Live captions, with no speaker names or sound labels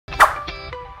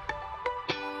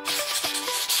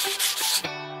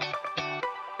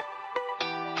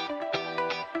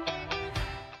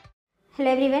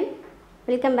Hello everyone,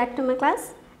 welcome back to my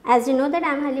class. As you know that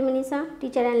I am Halimanisa,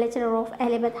 teacher and lecturer of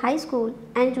Allahabad High School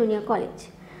and Junior College.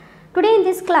 Today in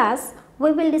this class,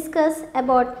 we will discuss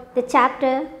about the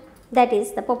chapter that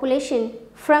is the population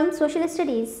from social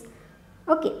studies.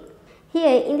 Okay,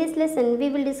 here in this lesson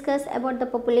we will discuss about the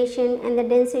population and the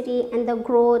density and the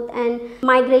growth and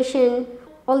migration.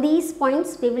 All these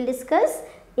points we will discuss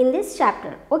in this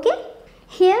chapter. Okay,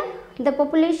 here the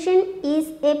population is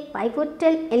a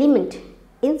pivotal element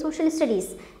in social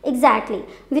studies. Exactly,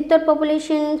 without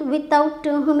population, without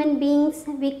human beings,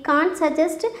 we can't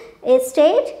suggest a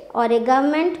state or a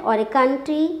government or a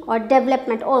country or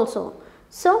development also.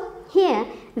 So here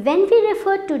when we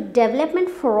refer to development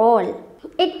for all,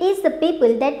 it is the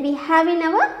people that we have in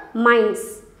our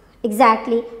minds.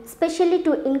 Exactly, especially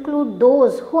to include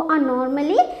those who are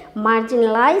normally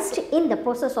marginalized in the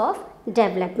process of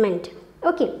development.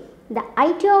 Okay, the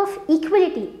idea of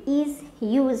equality is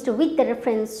used with the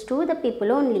reference to the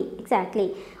people only.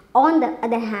 Exactly. On the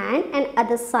other hand and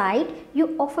other side,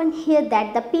 you often hear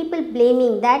that the people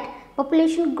blaming that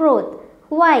population growth.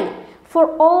 Why?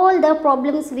 For all the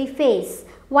problems we face.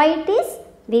 Why it is?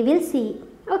 We will see.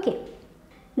 Okay.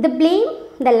 The blame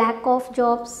the lack of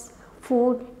jobs,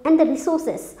 food and the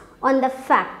resources on the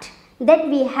fact that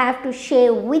we have to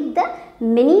share with the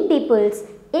many peoples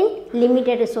in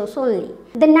limited resource only.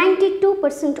 The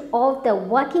 92% of the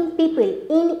working people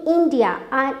in India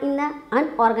are in the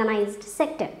unorganized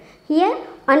sector. Here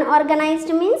unorganized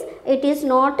means it is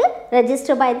not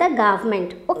registered by the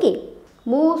government. Okay,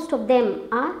 most of them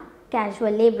are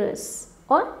casual laborers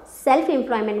or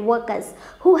self-employment workers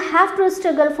who have to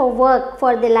struggle for work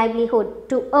for their livelihood,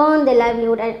 to earn their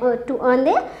livelihood and to earn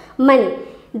their money.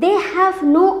 They have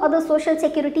no other social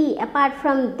security apart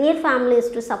from their families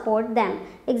to support them.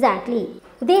 Exactly.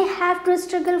 They have to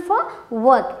struggle for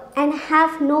work and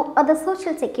have no other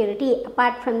social security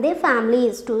apart from their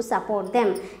families to support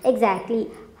them. Exactly.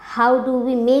 How do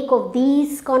we make of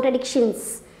these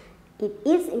contradictions? It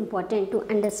is important to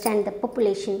understand the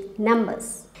population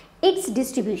numbers, its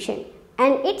distribution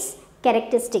and its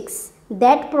characteristics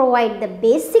that provide the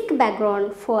basic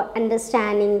background for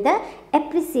understanding the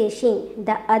appreciating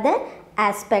the other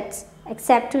aspects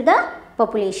except to the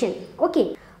population.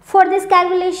 Okay. For this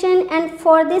calculation and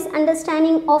for this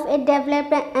understanding of a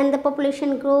development and the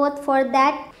population growth, for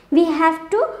that we have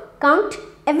to count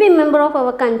every member of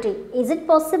our country. Is it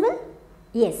possible?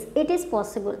 Yes, it is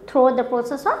possible through the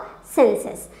process of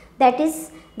census. That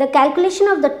is the calculation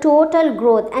of the total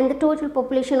growth and the total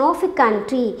population of a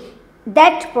country.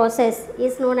 That process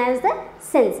is known as the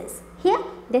census. Here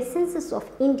the census of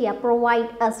India provide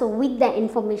us with the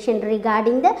information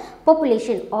regarding the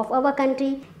population of our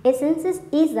country. A census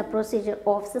is the procedure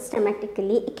of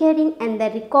systematically acquiring and the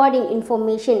recording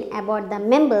information about the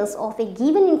members of a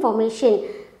given information.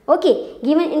 Okay,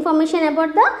 given information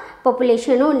about the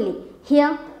population only.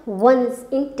 Here once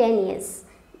in 10 years.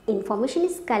 Information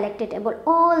is collected about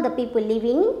all the people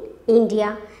living in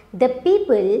India. The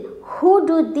people who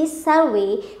do this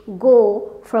survey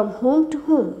go from home to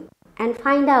home and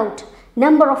find out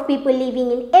number of people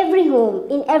living in every home,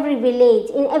 in every village,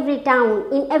 in every town,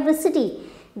 in every city.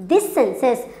 This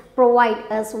census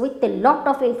provides us with a lot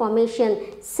of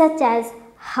information such as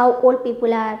how old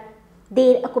people are,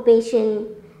 their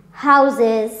occupation,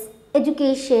 houses,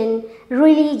 education,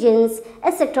 religions,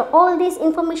 etc. All this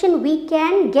information we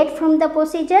can get from the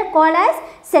procedure called as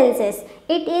census.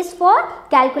 It is for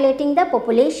calculating the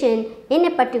population in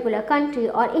a particular country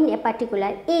or in a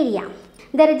particular area.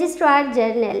 The Registrar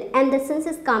General and the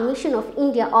Census Commission of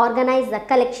India organize the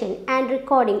collection and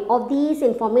recording of these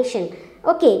information.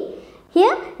 Okay,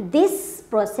 here this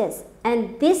process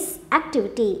and this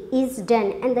activity is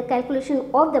done and the calculation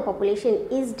of the population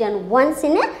is done once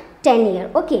in a 10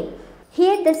 year. Okay.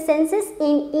 Here the census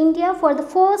in India for the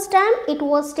first time it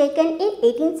was taken in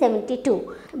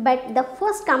 1872, but the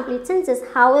first complete census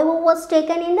however was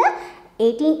taken in the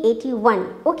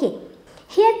 1881. Okay.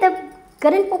 Here the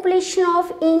current population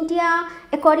of India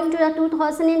according to the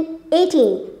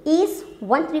 2018 is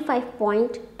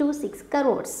 135.26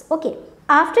 crores. Okay.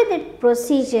 After that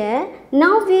procedure,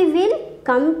 now we will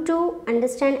come to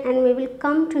understand and we will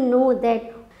come to know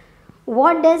that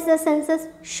what does the census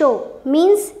show?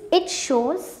 Means it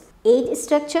shows age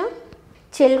structure,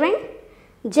 children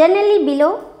generally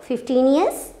below 15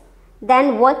 years,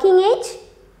 then working age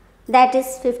that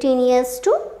is 15 years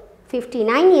to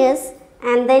 59 years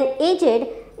and then aged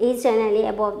is generally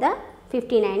above the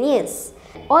 59 years.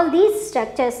 All these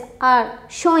structures are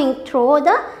showing through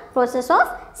the process of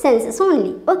census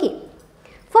only. Okay.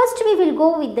 First we will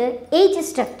go with the age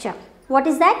structure. What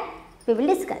is that? We will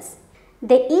discuss.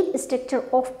 The age structure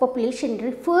of population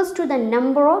refers to the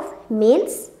number of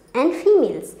males and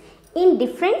females in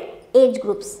different age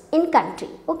groups in country.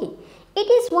 Okay. It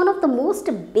is one of the most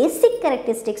basic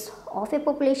characteristics of a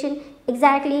population.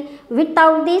 Exactly.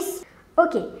 Without this,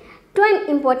 okay, to an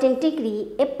important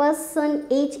degree, a person's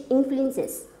age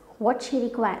influences what she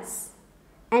requires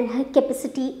and her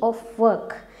capacity of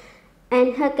work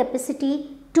and her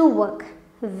capacity to work,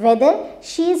 whether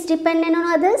she is dependent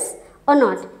on others or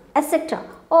not, etc.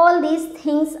 All these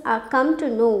things are come to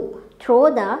know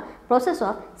through the process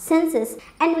of census,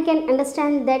 and we can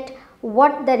understand that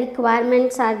what the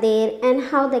requirements are there and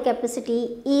how the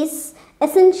capacity is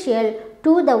essential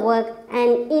to the work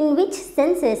and in which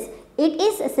senses it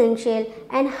is essential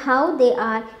and how they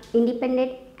are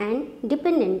independent and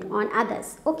dependent on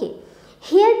others. Okay.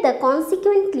 Here the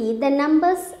consequently the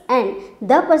numbers and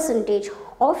the percentage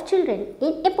of children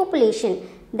in a population,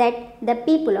 that the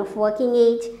people of working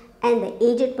age and the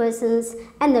aged persons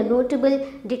and the notable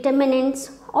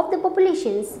determinants of the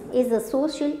populations is the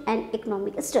social and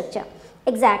economic structure.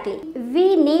 Exactly.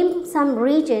 We name some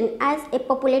region as a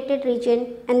populated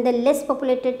region and the less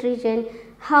populated region.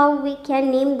 How we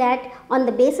can name that? On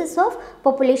the basis of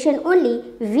population only,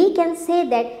 we can say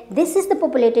that this is the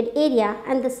populated area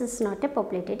and this is not a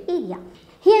populated area.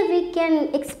 Here we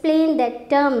can explain that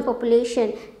term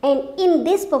population, and in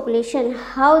this population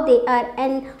how they are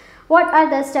and what are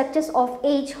the structures of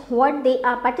age, what they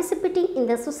are participating in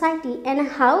the society, and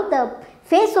how the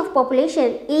face of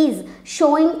population is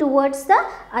showing towards the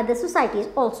other societies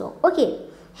also. Okay.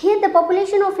 Here the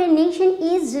population of a nation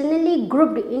is generally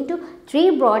grouped into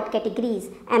three broad categories,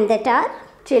 and that are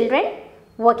children,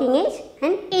 working age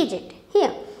and aged.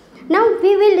 Here. Now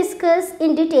we will discuss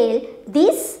in detail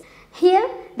this. Here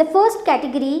the first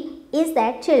category is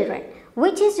that children,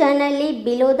 which is generally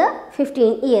below the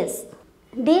 15 years.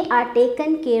 They are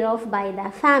taken care of by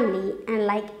the family, and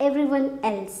like everyone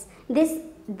else,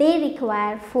 they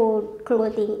require food,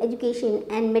 clothing, education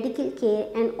and medical care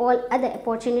and all other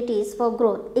opportunities for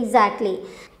growth. Exactly.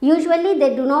 Usually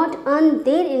they do not earn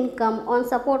their income on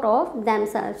support of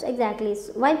themselves. Exactly.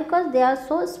 Why? Because they are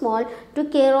so small to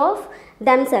care of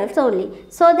themselves only,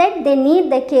 so that they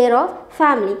need the care of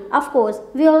family. Of course,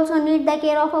 we also need the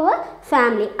care of our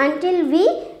family until we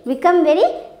become very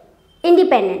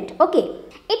independent. Okay.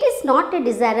 It is not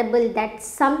desirable that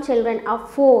some children are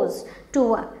forced to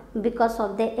work because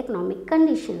of their economic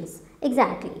conditions.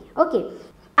 Exactly. Okay.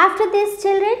 After this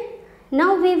children,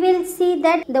 now we will see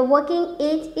that the working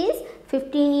age is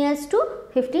 15 years to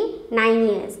 59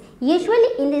 years.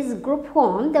 Usually in this group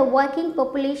form the working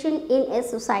population in a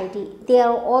society. They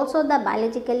are also the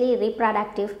biologically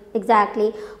reproductive.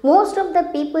 Exactly. Most of the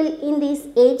people in this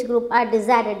age group are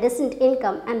desired a decent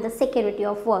income and the security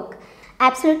of work.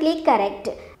 Absolutely correct.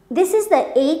 This is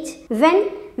the age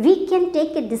when we can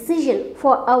take a decision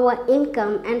for our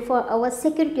income and for our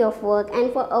security of work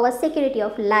and for our security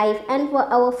of life and for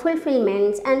our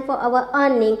fulfillments and for our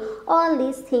earning. All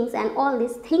these things and all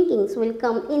these thinkings will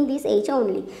come in this age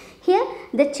only. Here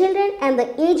the children and the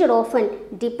aged often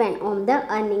depend on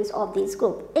the earnings of this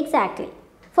group. Exactly.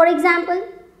 For example,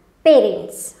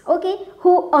 parents, okay,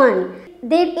 who earn,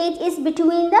 their age is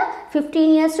between the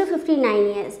 15 years to 59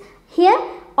 years. Here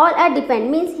all are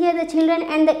depend, means here the children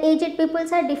and the aged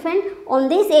peoples are depend on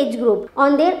this age group,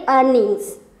 on their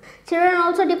earnings. Children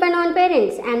also depend on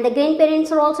parents and the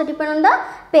grandparents are also depend on the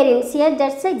parents. Here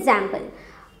that's an example.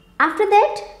 After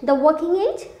that the working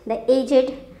age, the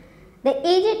aged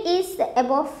is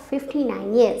above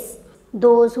 59 years.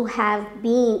 Those who have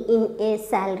been in a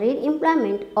salaried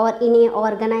employment or in a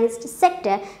organized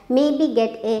sector maybe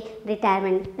get a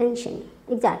retirement pension.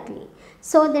 Exactly.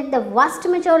 So that the vast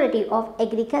majority of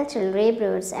agricultural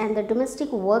laborers and the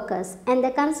domestic workers and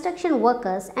the construction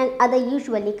workers and other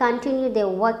usually continue their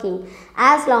working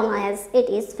as long as it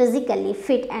is physically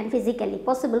fit and physically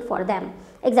possible for them.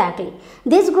 Exactly.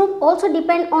 This group also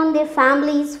depend on their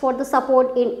families for the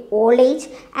support in old age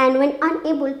and when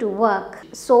unable to work.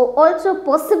 So also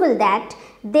possible that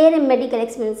their medical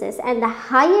expenses and the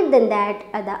higher than that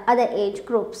are the other age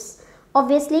groups.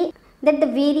 Obviously, that the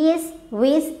various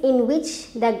ways in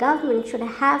which the government should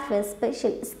have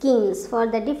special schemes for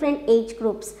the different age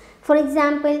groups. For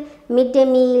example, midday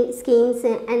meal schemes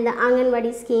and the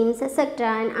Anganwadi schemes, etc.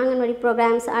 and Anganwadi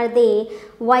programs are there,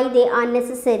 why they are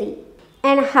necessary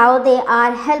and how they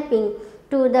are helping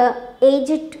to the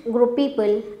aged group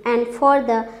people and for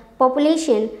the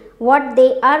population, what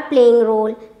they are playing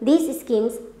role. These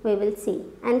schemes we will see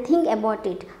and think about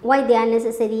it, why they are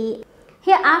necessary.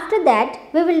 Here after that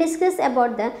we will discuss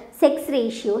about the sex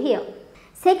ratio here.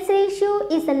 Sex ratio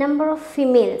is the number of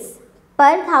females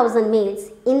per 1000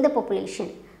 males in the population.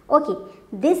 Okay,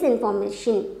 this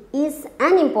information is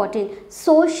an important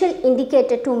social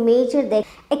indicator to measure the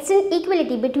extent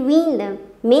equality between the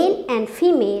male and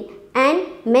female and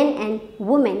men and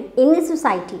women in the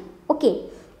society. Okay,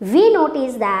 we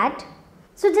notice that.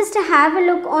 So just to have a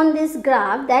look on this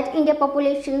graph, that India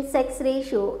population sex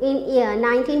ratio in year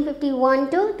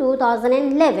 1951 to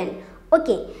 2011.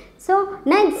 Okay, so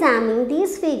now examining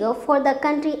this figure for the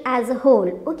country as a whole.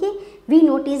 Okay, we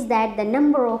notice that the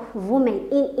number of women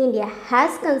in India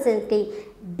has consistently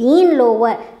been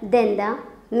lower than the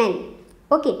men.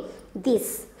 Okay,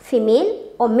 this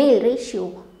female or male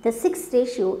ratio, the sex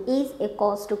ratio, is a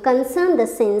cause to concern the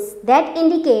sense that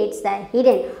indicates the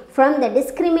hidden from the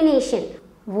discrimination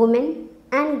women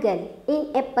and girl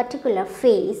in a particular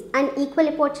phase and equal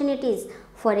opportunities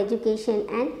for education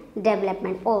and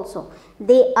development also.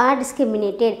 They are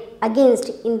discriminated against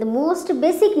in the most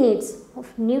basic needs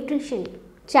of nutrition,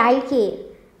 child care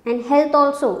and health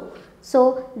also.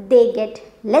 So they get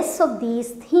less of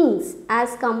these things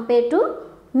as compared to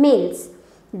males.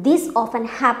 This often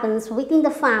happens within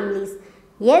the families.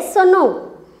 Yes or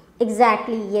no?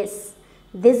 Exactly yes.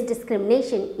 This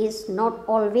discrimination is not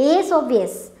always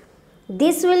obvious.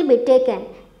 This will be taken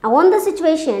on the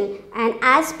situation and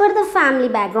as per the family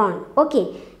background.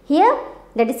 Okay, here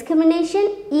the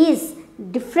discrimination is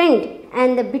different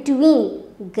and the between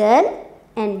girl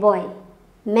and boy,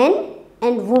 men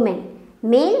and women,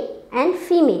 male and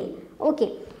female.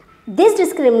 Okay, this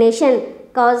discrimination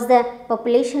causes the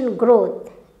population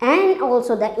growth and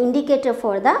also the indicator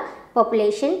for the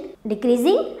population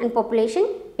decreasing and population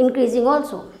increasing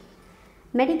also.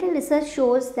 Medical research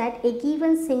shows that a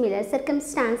given similar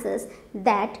circumstances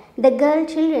that the girl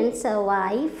children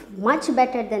survive much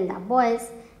better than the boys.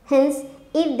 Hence,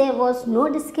 if there was no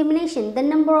discrimination, the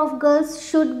number of girls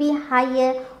should be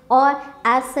higher or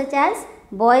as such as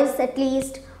boys at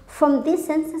least. From this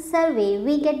census survey,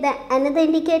 we get the another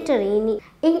indicator in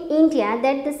India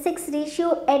that the sex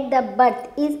ratio at the birth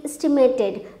is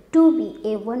estimated to be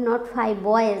a 105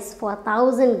 boys for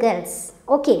 1000 girls.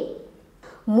 Okay.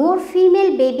 More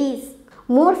female babies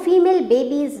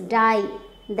die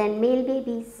than male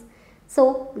babies.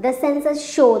 So the census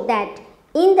show that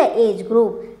in the age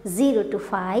group 0 to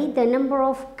 5, the number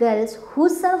of girls who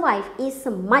survive is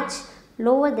much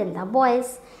lower than the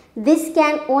boys. This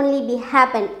can only be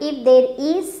happen if there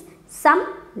is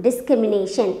some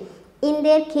discrimination in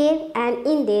their care and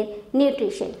in their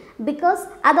nutrition, because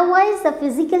otherwise the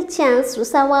physical chance to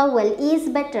survival is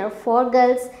better for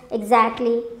girls.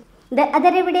 Exactly. The other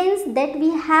evidence that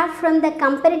we have from the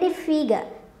comparative figure,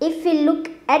 if we look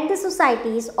at the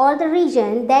societies or the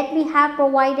region that we have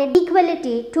provided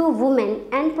equality to women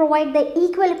and provide the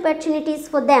equal opportunities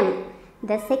for them,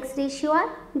 the sex ratio are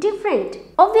different.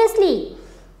 Obviously,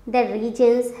 the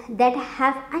regions that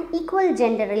have unequal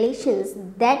gender relations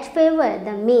that favor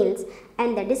the males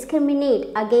and that discriminate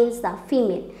against the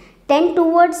female tend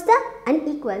towards the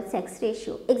unequal sex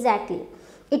ratio. Exactly.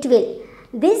 It will.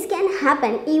 This can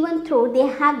happen even though they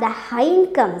have the high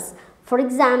incomes. For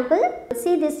example,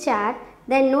 see this chart,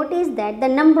 then notice that the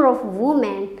number of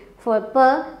women for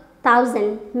per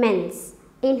 1000 men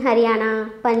in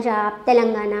Haryana, Punjab,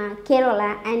 Telangana,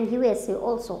 Kerala and USA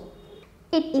also.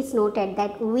 It is noted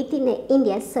that within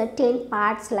India, certain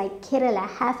parts like Kerala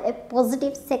have a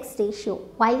positive sex ratio,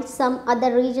 while some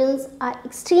other regions are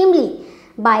extremely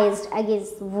biased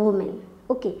against women.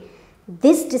 Okay.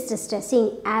 This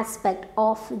distressing aspect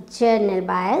of gender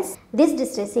bias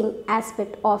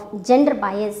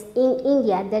in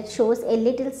India that shows a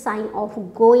little sign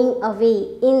of going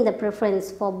away in the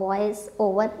preference for boys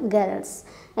over girls.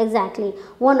 Exactly.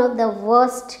 One of the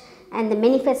worst and the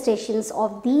manifestations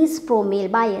of these pro-male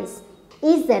bias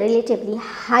is the relatively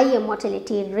higher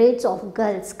mortality rates of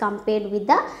girls compared with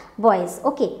the boys.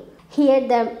 Okay. Here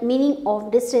the meaning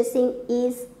of distressing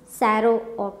is sorrow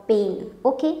or pain.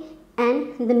 Okay.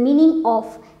 And the meaning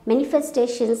of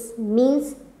manifestations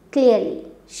means clearly,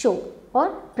 show or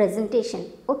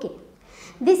presentation. Okay.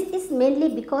 This is mainly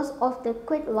because of the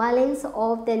quite violence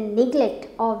of the neglect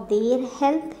of their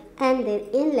health and their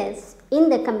illness in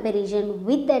the comparison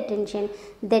with the attention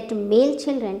that male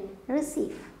children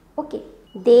receive. Okay.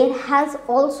 There has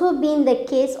also been the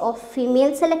case of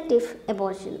female selective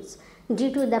abortions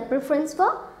due to the preference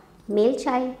for male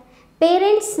child.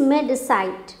 Parents may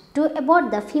decide to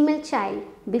abort the female child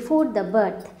before the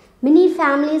birth. Many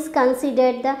families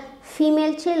consider the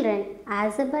female children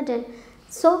as a burden.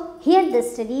 So here the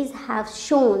studies have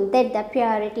shown that the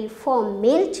priority for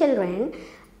male children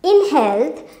in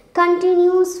health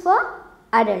continues for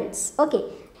adults. Okay,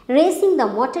 raising the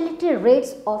mortality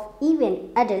rates of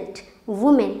even adult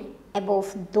women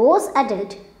above those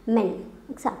adult men.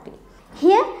 Exactly.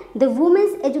 Here, the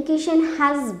women's education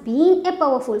has been a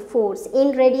powerful force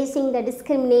in reducing the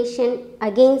discrimination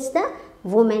against the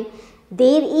women.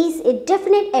 There is a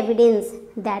definite evidence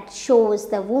that shows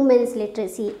the women's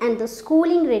literacy and the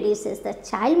schooling reduces the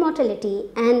child mortality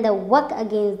and the work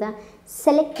against the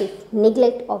selective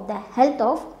neglect of the health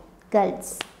of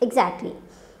girls. Exactly.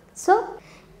 So,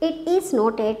 it is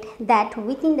noted that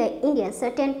within the India,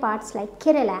 certain parts like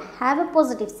Kerala have a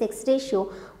positive sex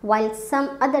ratio, while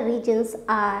some other regions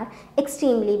are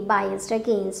extremely biased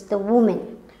against the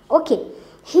women. Okay,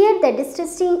 here the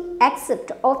distressing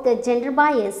aspect of the gender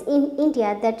bias in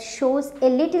India that shows a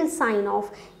little sign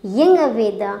of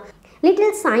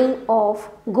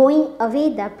going away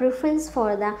the preference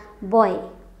for the boy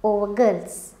over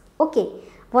girls. Okay,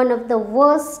 one of the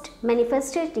worst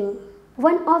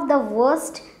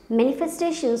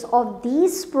manifestations of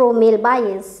these pro-male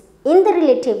bias in the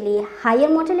relatively higher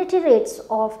mortality rates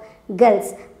of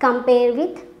girls compared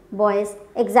with boys.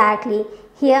 Exactly.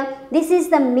 Here, this is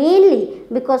the mainly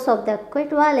because of the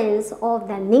prevalence of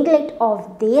the neglect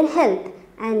of their health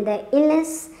and the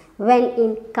illness when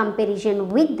in comparison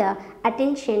with the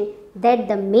attention that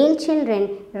the male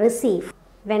children receive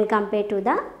when compared to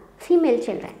the female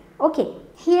children. Okay.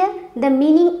 Here, the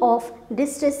meaning of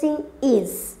distressing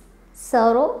is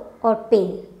sorrow or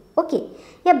pain. Okay.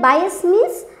 Here, bias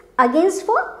means against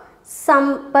for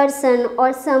some person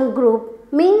or some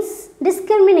group means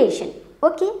discrimination.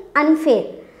 Okay,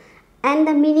 unfair. And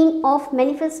the meaning of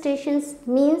manifestations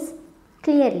means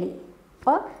clearly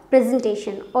or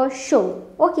presentation or show.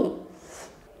 Okay.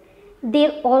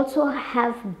 There also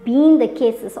have been the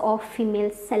cases of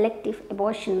female selective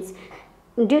abortions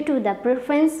due to the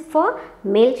preference for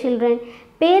male children.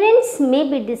 Parents may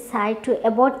be decide to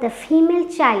abort the female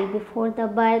child before the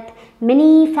birth.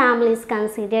 Many families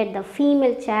consider the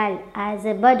female child as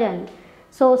a burden.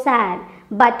 So sad.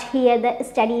 But here the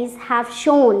studies have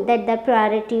shown that the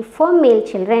priority for male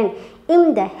children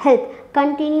in the health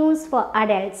continues for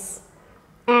adults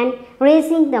and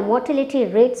raising the mortality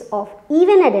rates of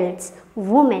even adults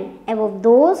women above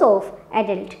those of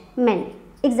adult men.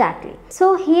 Exactly.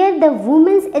 So here the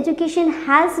women's education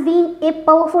has been a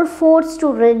powerful force to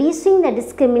reducing the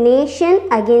discrimination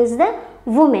against the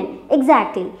women.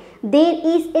 Exactly. There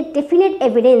is a definite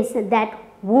evidence that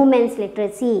women's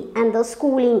literacy and the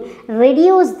schooling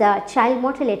reduce the child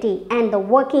mortality and the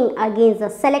working against the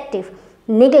selective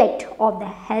neglect of the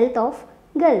health of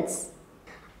girls.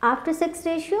 After sex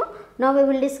ratio, now we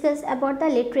will discuss about the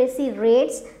literacy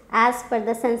rates as per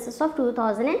the census of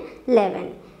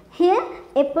 2011. Here,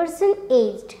 a person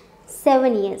aged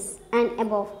 7 years and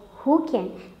above who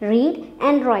can read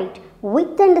and write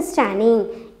with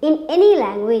understanding in any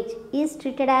language is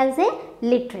treated as a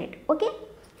literate. Okay.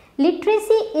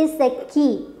 Literacy is the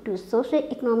key to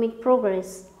socio-economic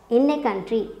progress in a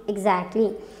country.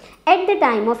 Exactly. At the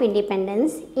time of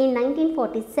independence in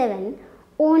 1947,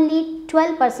 only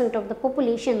 12% of the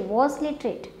population was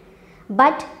literate.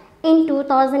 But in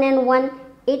 2001,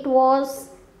 it was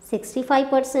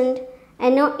 65%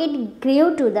 and now it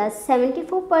grew to the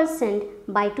 74%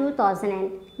 by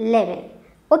 2011.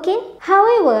 Okay.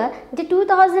 However, the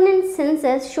 2000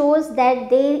 census shows that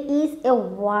there is a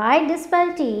wide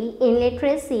disparity in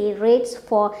literacy rates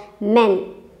for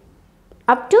men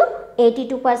up to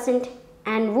 82%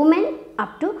 and women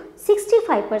up to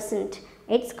 65%.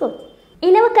 It's good.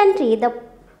 In our country, the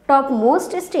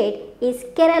topmost state is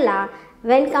Kerala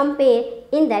when compared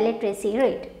in the literacy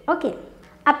rate. Okay.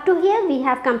 Up to here we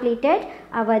have completed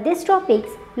our these topics.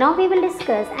 Now we will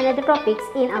discuss another topics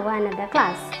in our another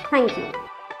class. Thank you.